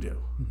 What can we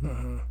do?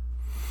 Mm-hmm.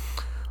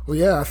 Well,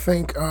 yeah, I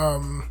think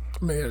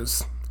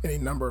there's any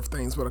number of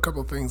things, but a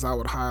couple of things I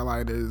would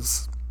highlight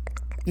is,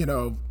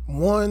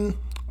 one,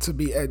 to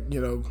be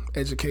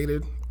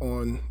educated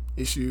on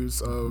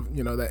issues of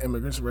that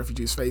immigrants and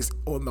refugees face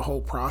on the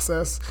whole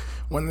process.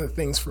 One of the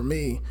things for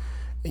me,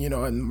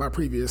 in my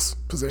previous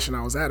position,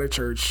 I was at a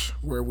church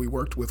where we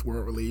worked with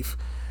World Relief,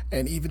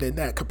 and even in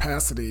that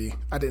capacity,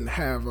 I didn't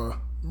have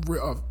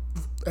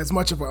as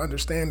much of an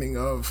understanding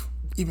of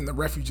even the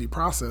refugee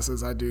process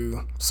as I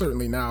do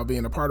certainly now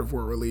being a part of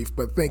World Relief,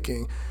 but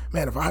thinking,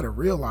 man, if I had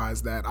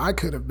realized that, I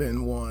could have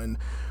been one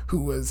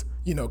who was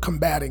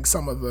combating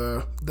some of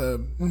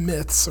the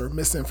myths or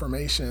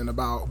misinformation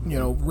about,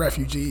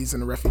 refugees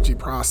and the refugee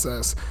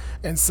process.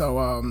 And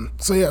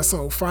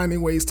so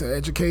finding ways to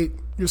educate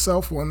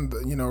yourself on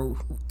the,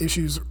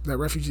 issues that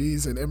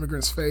refugees and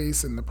immigrants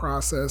face and the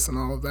process and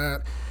all of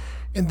that.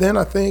 And then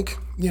I think,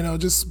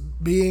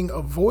 just being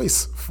a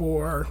voice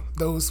for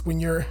those when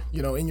you're,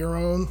 in your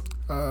own,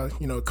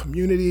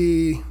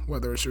 community,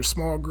 whether it's your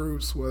small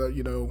groups, whether,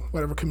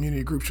 whatever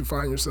community groups you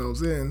find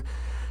yourselves in,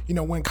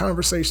 when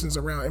conversations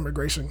around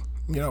immigration,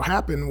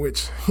 happen,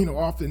 which,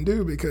 often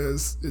do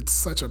because it's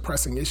such a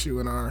pressing issue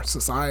in our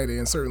society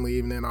and certainly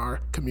even in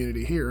our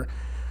community here,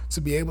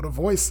 to be able to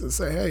voice and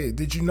say, hey,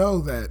 did you know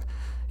that,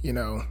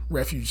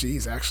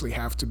 refugees actually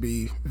have to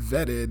be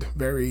vetted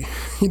very,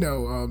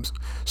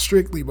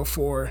 strictly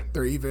before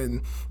they're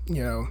even,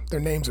 their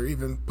names are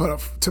even put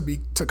up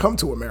to come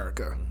to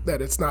America.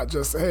 That it's not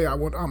just, hey,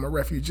 I'm a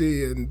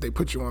refugee and they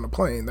put you on a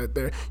plane. That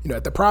they're,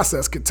 that the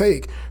process could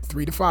take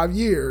 3 to 5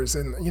 years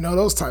and,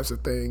 those types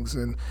of things.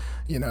 And,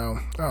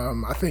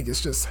 I think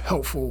it's just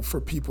helpful for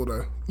people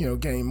to,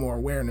 gain more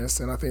awareness.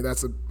 And I think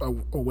that's a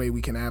way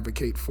we can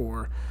advocate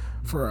for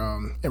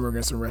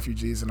immigrants and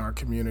refugees in our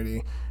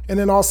community. And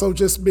then also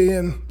just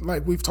being,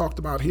 like we've talked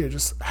about here,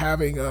 just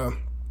having a,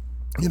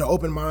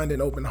 open mind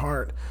and open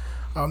heart.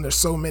 There's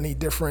so many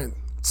different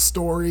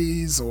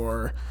stories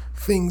or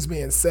things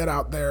being said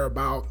out there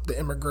about the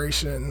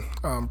immigration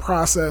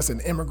process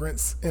and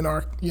immigrants in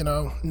our,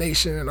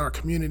 nation and our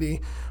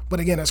community.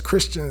 But again, as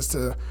Christians,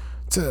 to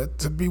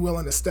be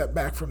willing to step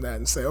back from that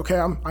and say, okay,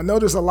 I know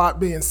there's a lot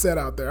being said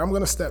out there. I'm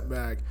going to step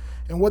back.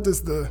 And what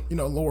does the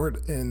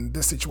Lord in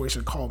this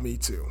situation call me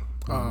to?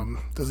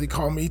 Does he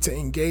call me to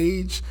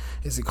engage?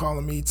 Is he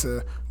calling me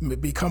to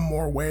become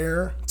more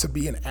aware, to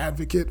be an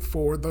advocate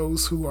for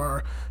those who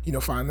are,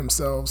 find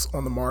themselves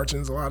on the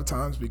margins a lot of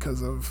times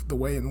because of the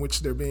way in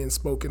which they're being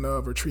spoken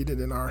of or treated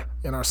in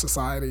our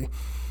society?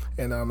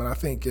 And I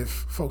think if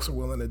folks are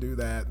willing to do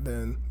that,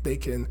 then they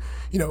can,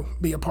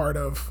 be a part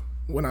of,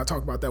 when I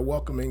talk about that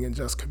welcoming and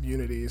just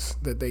communities,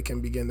 that they can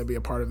begin to be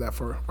a part of that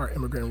for our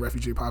immigrant and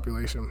refugee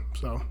population.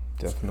 So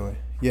definitely.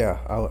 Yeah,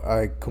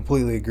 I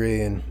completely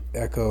agree and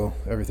echo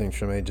everything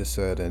Tremaine just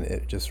said. And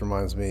it just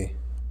reminds me,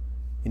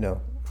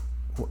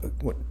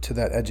 to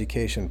that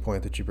education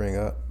point that you bring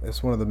up,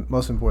 it's one of the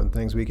most important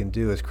things we can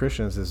do as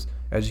Christians is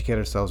educate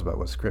ourselves about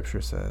what Scripture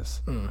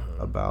says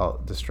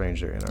about the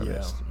stranger in our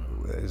midst.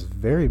 It's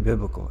very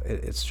biblical.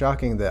 It's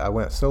shocking that I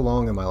went so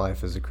long in my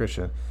life as a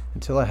Christian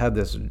until I had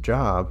this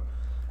job.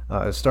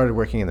 I started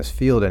working in this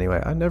field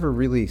anyway. I never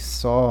really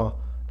saw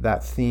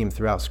that theme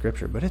throughout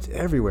Scripture, but it's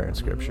everywhere in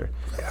Scripture.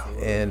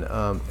 And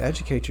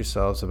educate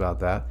yourselves about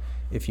that.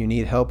 If you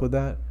need help with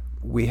that,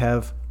 we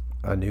have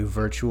a new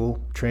virtual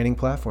training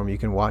platform. You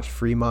can watch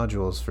free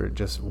modules for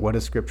just what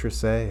does Scripture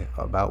say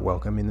about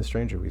welcoming the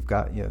stranger. We've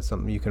got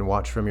something you can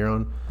watch from your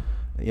own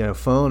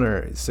phone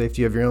or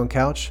safety of your own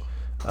couch.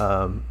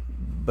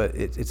 But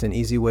it's an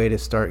easy way to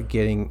start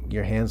getting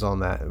your hands on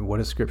that. What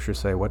does Scripture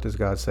say? What does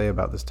God say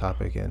about this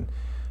topic? And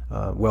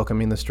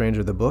Welcoming the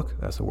Stranger, the book,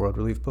 that's a World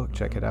Relief book.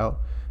 Check it out.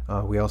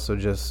 We also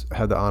just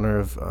had the honor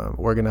of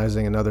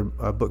organizing another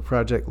book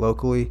project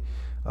locally.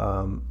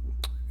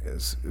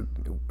 It's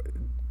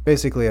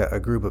basically a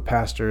group of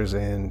pastors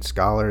and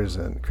scholars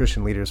and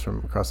Christian leaders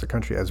from across the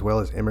country, as well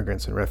as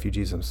immigrants and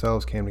refugees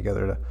themselves, came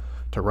together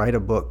to write a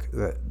book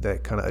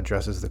that kind of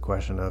addresses the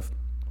question of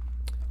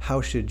how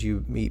should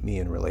you meet me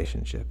in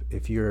relationship?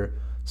 If you're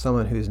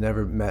someone who's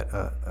never met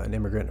an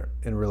immigrant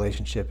in a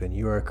relationship and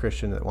you are a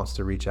Christian that wants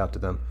to reach out to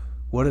them,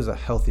 what is a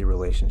healthy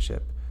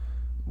relationship?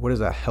 What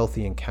does a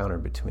healthy encounter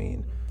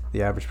between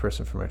the average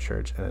person from our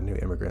church and a new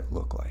immigrant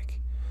look like?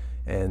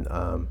 And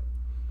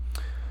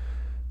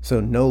so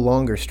No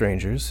Longer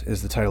Strangers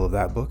is the title of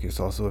that book.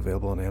 It's also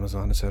available on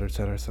Amazon, et cetera, et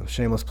cetera. So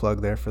shameless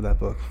plug there for that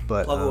book.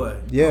 But plug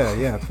away.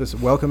 Yeah. Just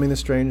Welcoming the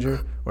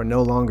Stranger or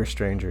No Longer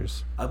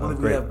Strangers. I believe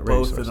we have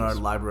both in our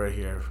library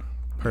here.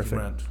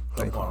 Perfect.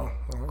 Thank you.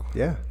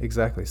 Yeah,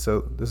 exactly. So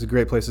this is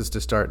great places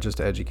to start, just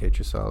to educate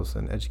yourselves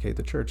and educate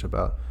the church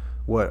about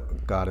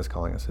what God is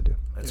calling us to do.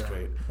 That's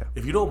great. Yeah.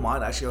 If you don't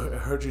mind, actually, I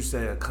heard you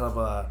say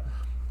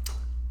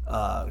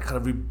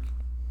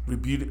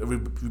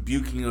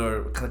rebuking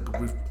or kind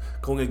of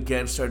going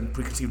against certain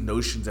preconceived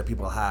notions that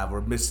people have or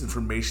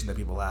misinformation that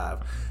people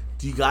have.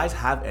 Do you guys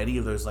have any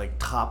of those like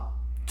top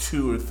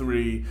 2 or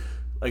 3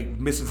 like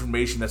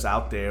misinformation that's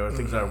out there or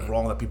things that are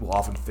wrong that people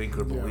often think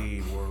or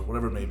believe or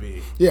whatever it may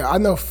be? Yeah, I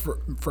know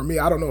for me,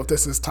 I don't know if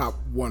this is top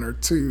 1 or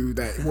 2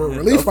 that World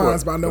Relief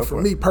finds, but I know for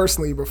me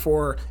personally,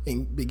 before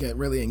begin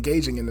really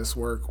engaging in this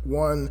work,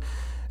 one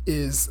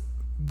is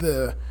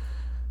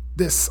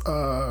this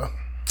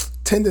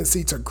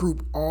tendency to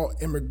group all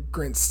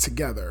immigrants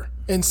together.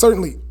 And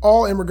certainly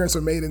all immigrants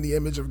are made in the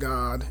image of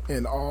God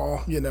and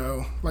all,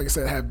 like I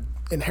said, have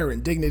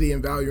inherent dignity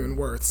and value and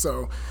worth.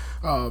 So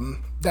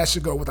that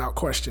should go without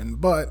question.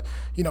 But,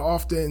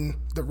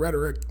 often the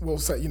rhetoric will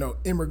say,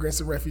 immigrants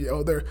and refugees,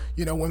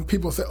 when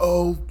people say,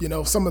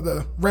 some of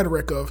the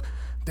rhetoric of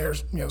they're,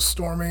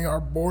 storming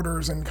our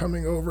borders and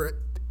coming over,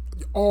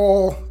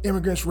 all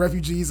immigrants,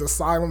 refugees,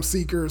 asylum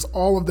seekers,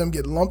 all of them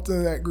get lumped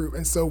into that group.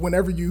 And so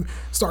whenever you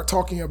start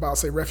talking about,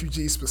 say,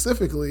 refugees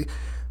specifically,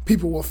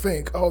 people will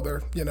think, oh,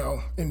 they're,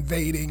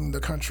 invading the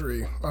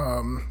country,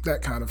 that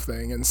kind of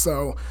thing. And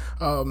so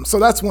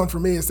that's one for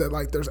me, is that,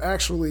 like, there's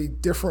actually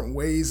different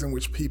ways in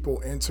which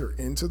people enter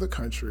into the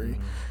country,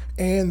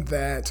 and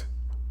that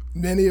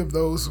many of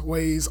those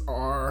ways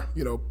are,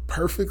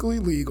 perfectly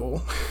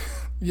legal.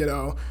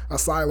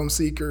 Asylum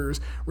seekers,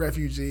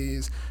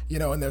 refugees,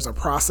 and there's a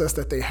process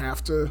that they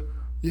have to,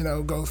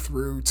 go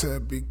through to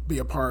be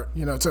a part,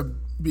 to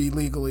be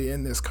legally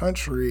in this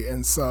country.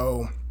 And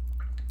so,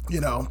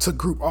 to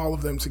group all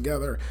of them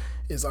together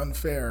is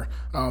unfair.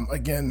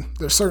 Again,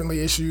 there's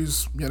certainly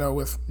issues,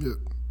 with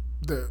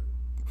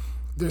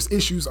there's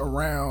issues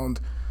around,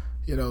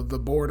 the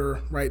border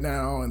right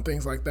now and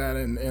things like that.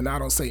 And I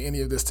don't say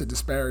any of this to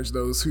disparage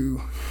those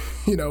who,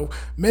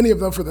 many of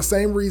them, for the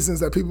same reasons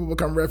that people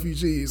become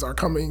refugees, are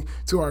coming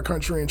to our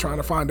country and trying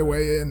to find a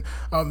way in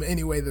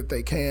any way that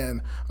they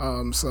can.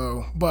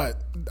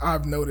 But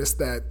I've noticed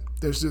that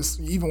there's just,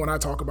 even when I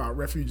talk about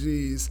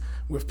refugees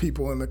with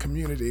people in the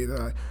community, they're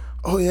like,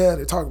 oh yeah,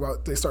 they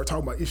start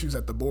talking about issues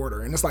at the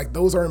border. And it's like,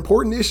 those are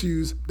important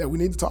issues that we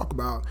need to talk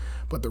about,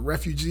 but the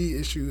refugee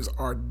issues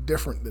are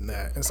different than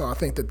that. And so I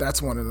think that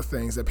that's one of the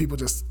things that people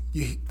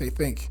they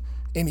think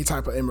any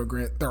type of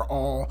immigrant, they're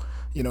all,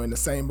 in the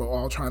same boat,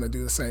 all trying to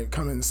do the same,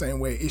 come in the same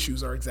way.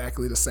 Issues are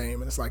exactly the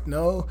same. And it's like,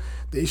 no,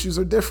 the issues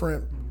are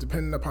different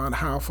depending upon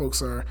how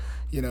folks are,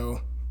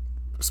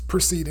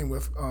 proceeding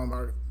with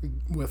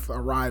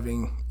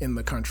arriving in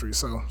the country.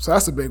 So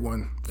that's a big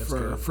one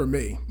for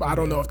me. I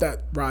don't know if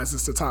that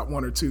rises to top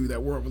one or two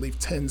that World Relief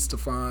tends to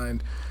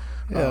find.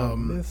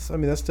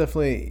 That's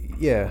definitely,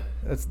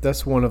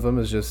 that's one of them,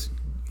 is just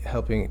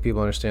helping people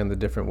understand the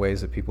different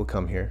ways that people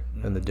come here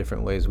and the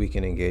different ways we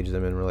can engage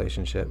them in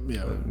relationship.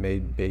 It may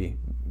be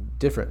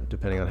different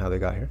depending on how they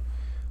got here.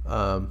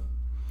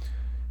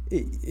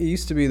 It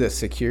used to be that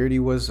security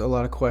was a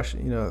lot of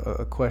question,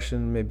 a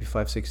question maybe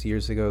 5-6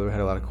 years ago. We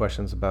had a lot of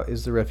questions about,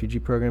 is the refugee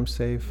program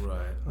safe?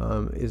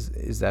 Right.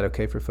 Is that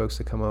okay for folks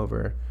to come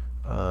over?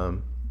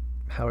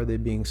 How are they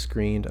being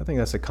screened? I think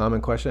that's a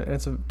common question, and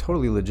it's a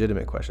totally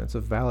legitimate question. It's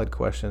a valid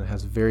question. It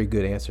has a very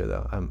good answer,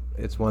 though.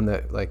 It's one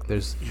that, like,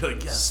 there's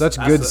such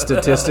good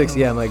statistics.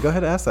 Yeah, I'm like, go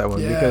ahead and ask that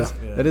one, because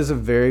that is a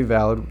very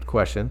valid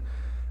question.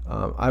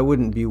 I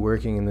wouldn't be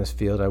working in this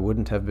field. I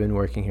wouldn't have been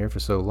working here for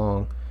so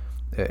long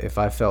if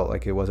I felt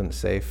like it wasn't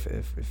safe.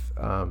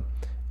 And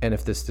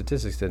if the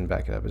statistics didn't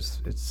back it up,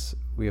 it's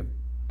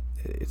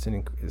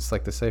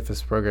like the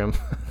safest program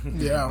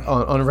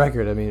on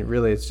record. I mean,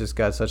 really, it's just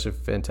got such a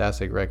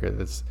fantastic record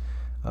that's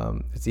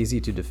it's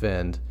easy to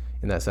defend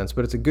in that sense.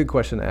 But it's a good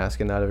question to ask,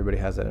 and not everybody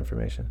has that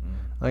information.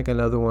 Like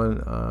another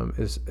one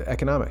is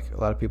economic.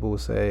 A lot of people will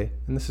say,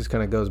 and this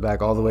kind of goes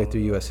back all the way through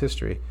U.S.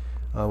 history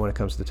when it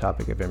comes to the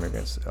topic of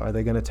immigrants. Are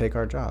they going to take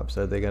our jobs?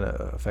 Are they going to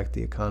affect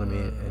the economy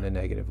in a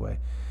negative way?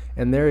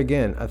 And there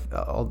again,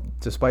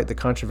 despite the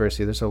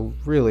controversy, there's a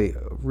really,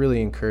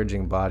 really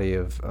encouraging body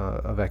of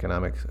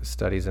economic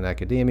studies in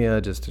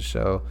academia, just to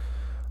show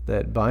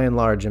that by and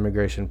large,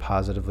 immigration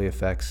positively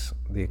affects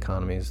the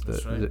economies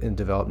in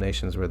developed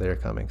nations where they're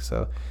coming.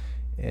 So,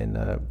 and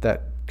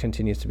that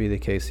continues to be the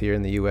case here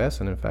in the U.S.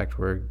 And in fact,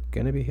 we're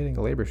going to be hitting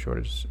a labor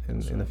shortage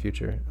in the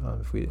future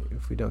if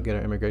we don't get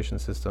our immigration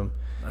system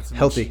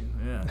healthy.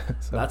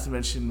 Not to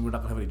mention, we're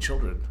not going to have any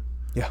children.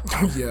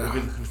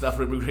 It's not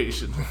for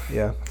immigration.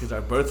 Because our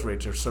birth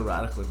rates are so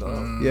radically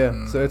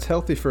low. So it's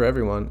healthy for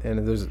everyone,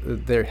 and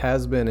there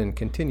has been and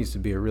continues to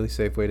be a really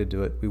safe way to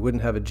do it. We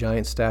wouldn't have a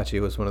giant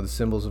statue as one of the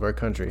symbols of our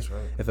country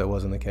if that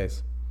wasn't the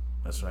case.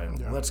 That's right.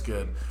 Well, that's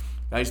good.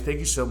 Guys, thank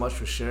you so much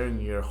for sharing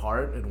your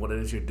heart and what it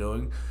is you're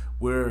doing.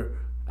 We're,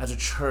 as a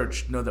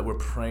church, know that we're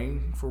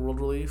praying for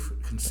World Relief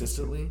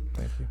consistently.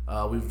 Thank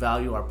you. We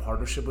value our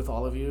partnership with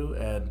all of you,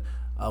 and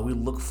we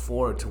look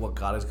forward to what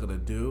God is going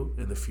to do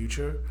in the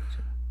future.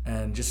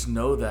 And just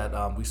know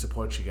that we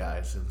support you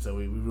guys. And so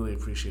we really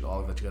appreciate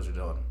all that you guys are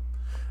doing.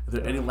 Are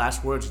there any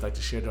last words you'd like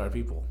to share to our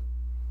people?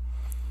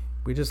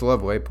 We just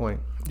love Waypoint.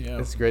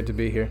 It's great to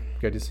be here.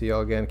 Great to see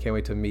y'all again. Can't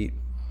wait to meet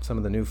some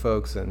of the new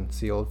folks and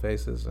see old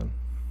faces. And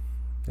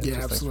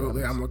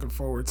absolutely. I'm looking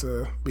forward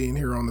to being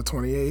here on the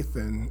 28th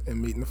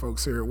and meeting the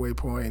folks here at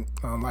Waypoint.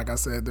 Like I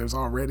said, there's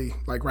already,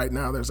 like right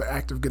now, there's an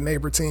active Good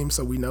Neighbor team,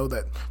 so we know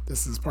that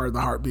this is part of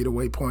the heartbeat of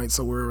Waypoint.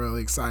 So we're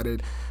really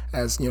excited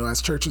as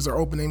churches are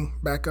opening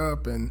back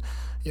up and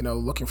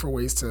looking for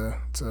ways to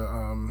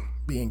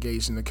be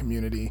engaged in the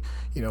community.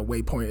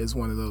 Waypoint is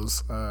one of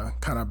those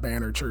kind of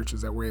banner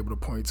churches that we're able to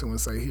point to and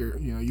say, here,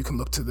 you can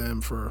look to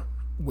them for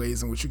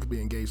ways in which you could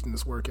be engaged in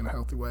this work in a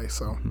healthy way.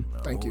 So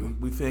thank you.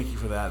 We thank you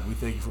for that. We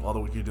thank you for all the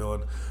work you're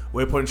doing.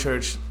 Waypoint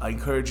Church, I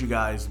encourage you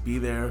guys, be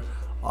there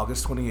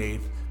August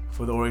 28th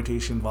for the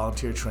orientation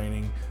volunteer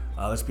training.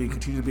 Let's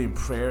continue to be in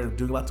prayer and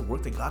doing a lot of the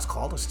work that God's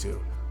called us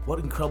to. What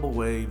incredible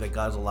way that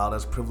God's allowed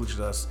us, privileged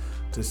us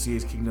to see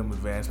His kingdom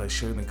advance by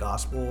sharing the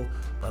gospel,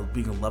 by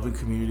being a loving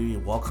community, a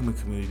welcoming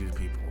community to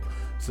people.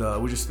 So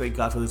we just thank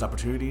God for these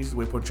opportunities.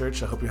 Waypoint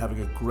Church, I hope you're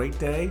having a great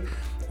day,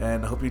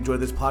 and I hope you enjoyed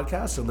this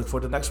podcast and look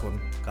forward to the next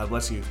one. God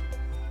bless you.